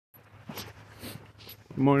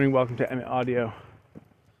Good morning, welcome to Emmett Audio.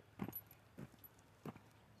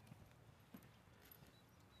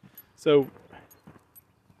 So,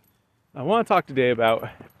 I want to talk today about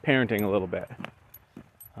parenting a little bit.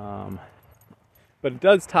 But it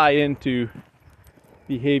does tie into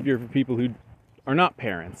behavior for people who are not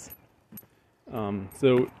parents.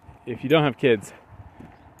 So, if you don't have kids,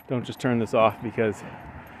 don't just turn this off because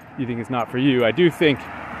you think it's not for you. I do think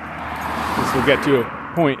this will get to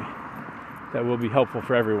a point that will be helpful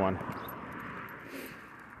for everyone.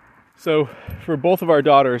 So, for both of our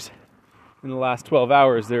daughters, in the last 12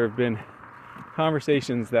 hours, there have been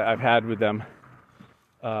conversations that I've had with them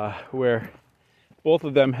where both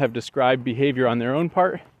of them have described behavior on their own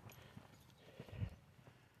part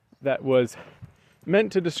that was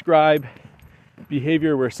meant to describe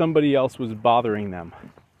behavior where somebody else was bothering them.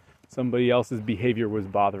 Somebody else's behavior was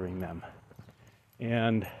bothering them.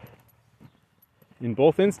 And in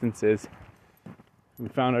both instances, we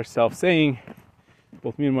found ourselves saying,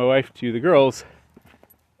 both me and my wife, to the girls,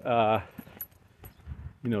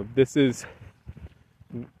 this is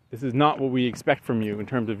not what we expect from you in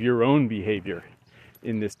terms of your own behavior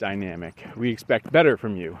in this dynamic. We expect better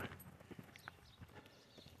from you.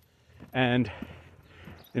 And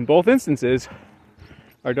in both instances,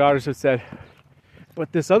 our daughters have said,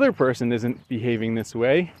 but this other person isn't behaving this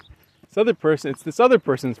way. It's this other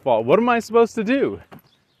person's fault. What am I supposed to do?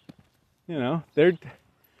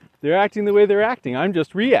 They're acting the way they're acting. I'm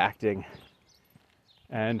just reacting.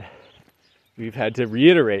 And we've had to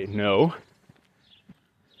reiterate, no,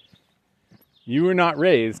 you were not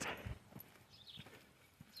raised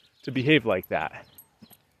to behave like that.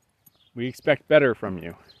 We expect better from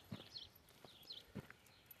you.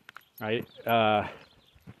 Right? I'll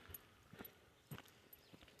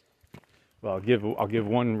give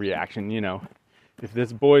one reaction. If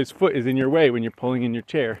this boy's foot is in your way when you're pulling in your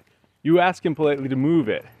chair, you ask him politely to move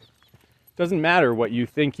it. Doesn't matter what you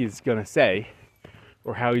think he's going to say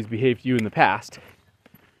or how he's behaved to you in the past.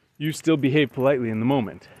 You still behave politely in the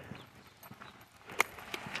moment.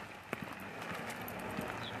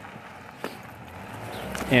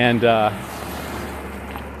 And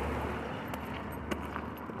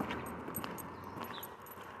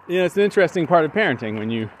it's an interesting part of parenting when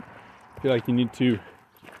you feel like you need to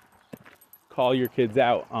call your kids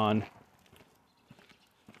out on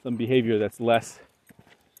some behavior that's less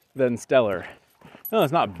than stellar. No,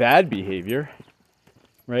 it's not bad behavior,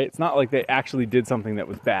 right? It's not like they actually did something that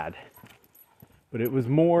was bad. But it was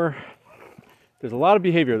more, there's a lot of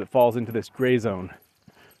behavior that falls into this gray zone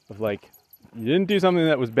of like, you didn't do something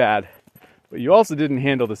that was bad, but you also didn't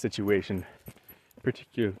handle the situation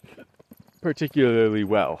particularly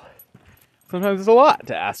well. Sometimes it's a lot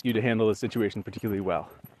to ask you to handle the situation particularly well.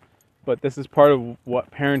 But this is part of what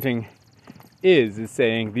parenting is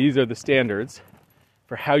saying these are the standards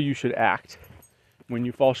for how you should act. When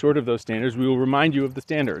you fall short of those standards, we will remind you of the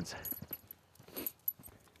standards.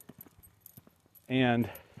 And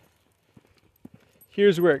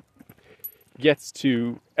here's where it gets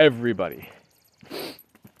to everybody.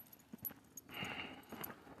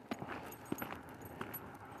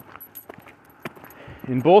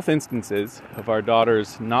 In both instances of our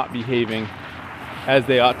daughters not behaving as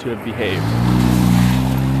they ought to have behaved,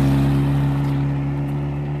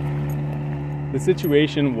 the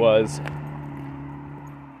situation was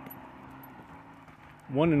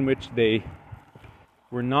one in which they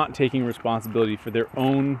were not taking responsibility for their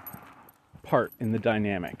own part in the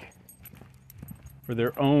dynamic, for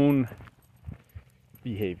their own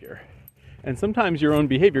behavior. And sometimes your own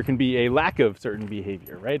behavior can be a lack of certain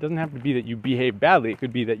behavior, right? It doesn't have to be that you behave badly. It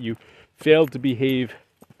could be that you failed to behave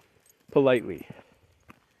politely.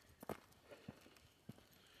 And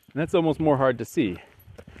that's almost more hard to see.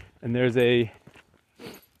 And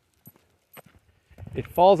it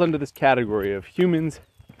falls under this category of humans.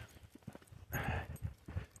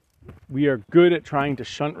 We are good at trying to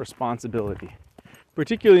shunt responsibility,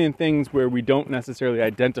 particularly in things where we don't necessarily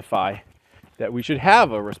identify that we should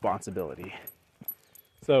have a responsibility.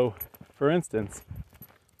 So, for instance,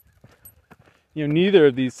 neither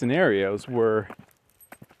of these scenarios were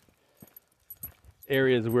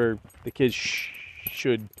areas where the kids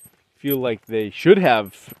should feel like they should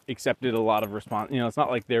have accepted a lot of it's not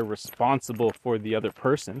like they're responsible for the other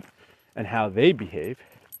person and how they behave.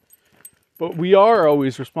 But we are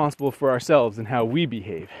always responsible for ourselves and how we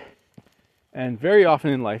behave. And very often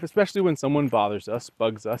in life, especially when someone bothers us,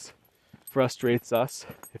 bugs us, frustrates us,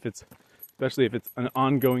 especially if it's an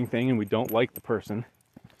ongoing thing and we don't like the person,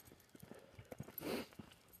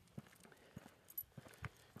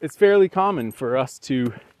 it's fairly common for us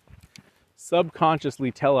to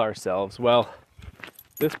subconsciously tell ourselves, well,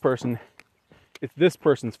 this person it's this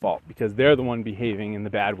person's fault because they're the one behaving in the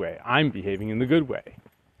bad way. I'm behaving in the good way,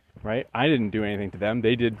 right? I didn't do anything to them.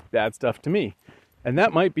 They did bad stuff to me. And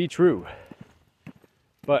that might be true.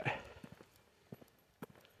 But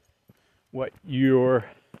what your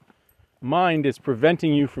mind is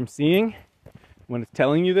preventing you from seeing when it's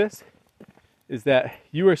telling you this is that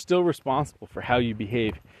you are still responsible for how you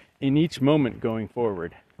behave in each moment going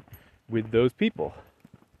forward with those people.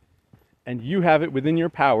 And you have it within your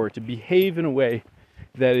power to behave in a way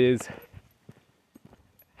that is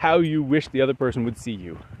how you wish the other person would see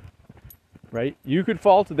you, right? You could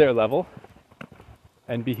fall to their level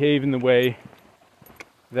and behave in the way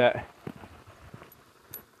that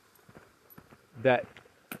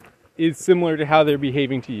is similar to how they're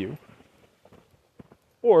behaving to you,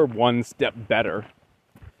 or one step better.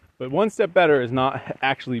 But one step better is not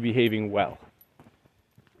actually behaving well.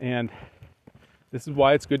 And this is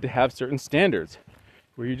why it's good to have certain standards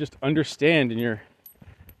where you just understand in your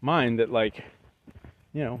mind that, like,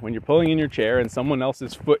 you know, when you're pulling in your chair and someone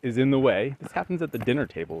else's foot is in the way, this happens at the dinner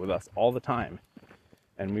table with us all the time.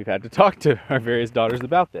 And we've had to talk to our various daughters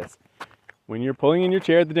about this. When you're pulling in your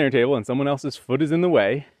chair at the dinner table and someone else's foot is in the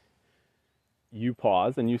way, you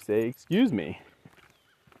pause and you say, "Excuse me."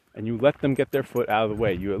 And you let them get their foot out of the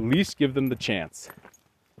way. You at least give them the chance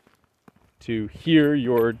to hear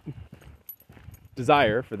your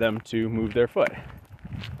desire for them to move their foot.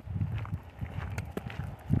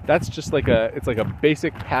 That's just like it's like a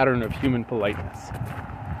basic pattern of human politeness.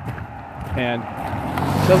 And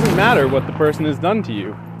it doesn't matter what the person has done to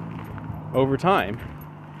you over time,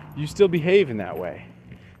 you still behave in that way.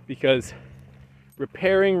 Because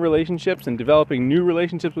repairing relationships and developing new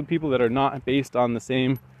relationships with people that are not based on the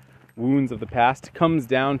same wounds of the past comes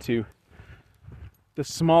down to the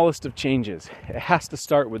smallest of changes. It has to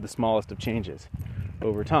start with the smallest of changes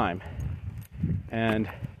over time. And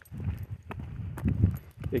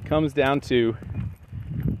it comes down to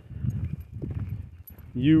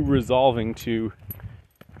you resolving to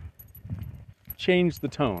change the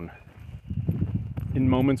tone in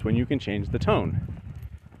moments when you can change the tone.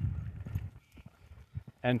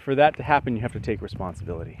 And for that to happen, you have to take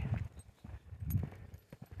responsibility.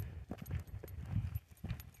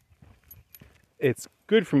 It's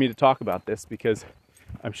good for me to talk about this because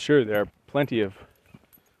I'm sure there are plenty of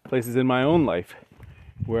places in my own life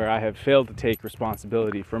where I have failed to take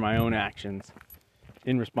responsibility for my own actions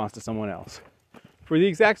in response to someone else. For the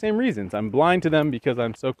exact same reasons. I'm blind to them because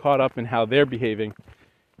I'm so caught up in how they're behaving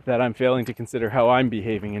that I'm failing to consider how I'm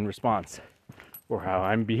behaving in response, or how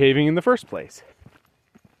I'm behaving in the first place.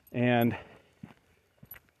 And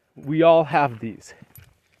we all have these.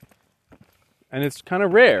 And it's kind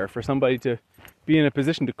of rare for somebody to be in a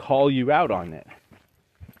position to call you out on it.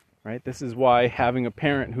 Right? This is why having a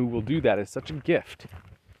parent who will do that is such a gift.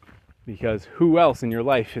 Because who else in your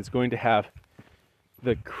life is going to have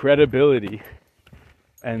the credibility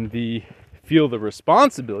and feel the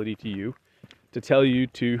responsibility to you to tell you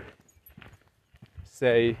to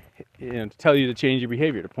say, to tell you to change your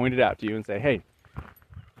behavior, to point it out to you and say, "Hey,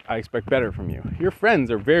 I expect better from you." Your friends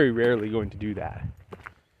are very rarely going to do that.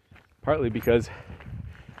 Partly because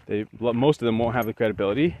most of them won't have the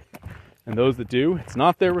credibility, and those that do, it's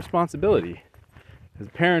not their responsibility. As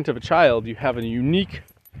a parent of a child, you have a unique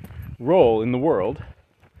role in the world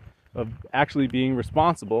of actually being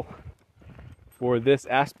responsible for this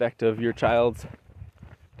aspect of your child's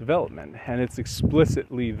development, and it's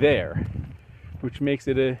explicitly there, which makes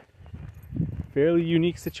it a fairly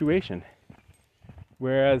unique situation.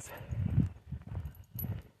 Whereas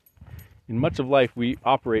in much of life we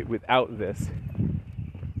operate without this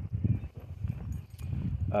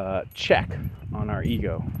check on our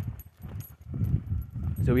ego.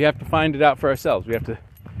 So we have to find it out for ourselves. We have to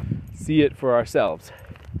see it for ourselves.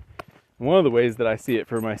 And one of the ways that I see it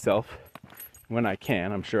for myself, when I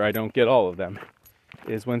can, I'm sure I don't get all of them,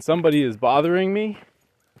 is when somebody is bothering me,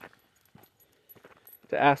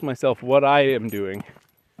 to ask myself what I am doing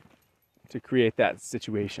to create that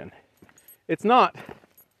situation. It's not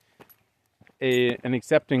an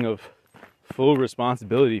accepting of full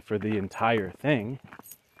responsibility for the entire thing.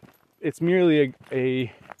 It's merely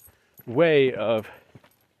a way of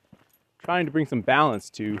trying to bring some balance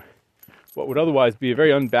to what would otherwise be a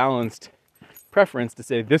very unbalanced preference to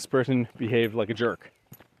say this person behaved like a jerk.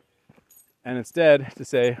 And instead to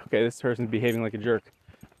say, okay, this person's behaving like a jerk.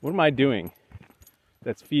 What am I doing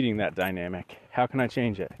that's feeding that dynamic? How can I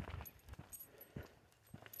change it?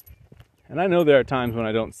 And I know there are times when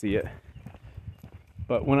I don't see it.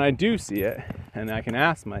 But when I do see it, and I can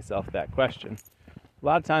ask myself that question, a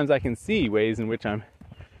lot of times I can see ways in which I'm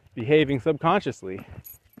behaving subconsciously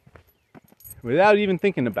without even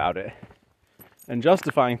thinking about it. and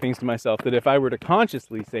justifying things to myself that if I were to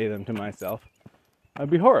consciously say them to myself, I'd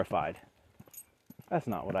be horrified. That's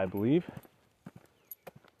not what I believe.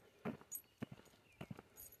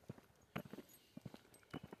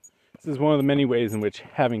 This is one of the many ways in which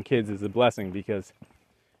having kids is a blessing, because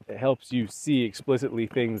it helps you see explicitly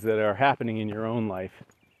things that are happening in your own life,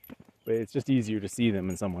 but it's just easier to see them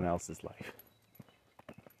in someone else's life.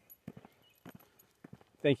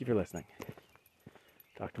 Thank you for listening.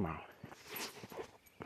 Talk tomorrow.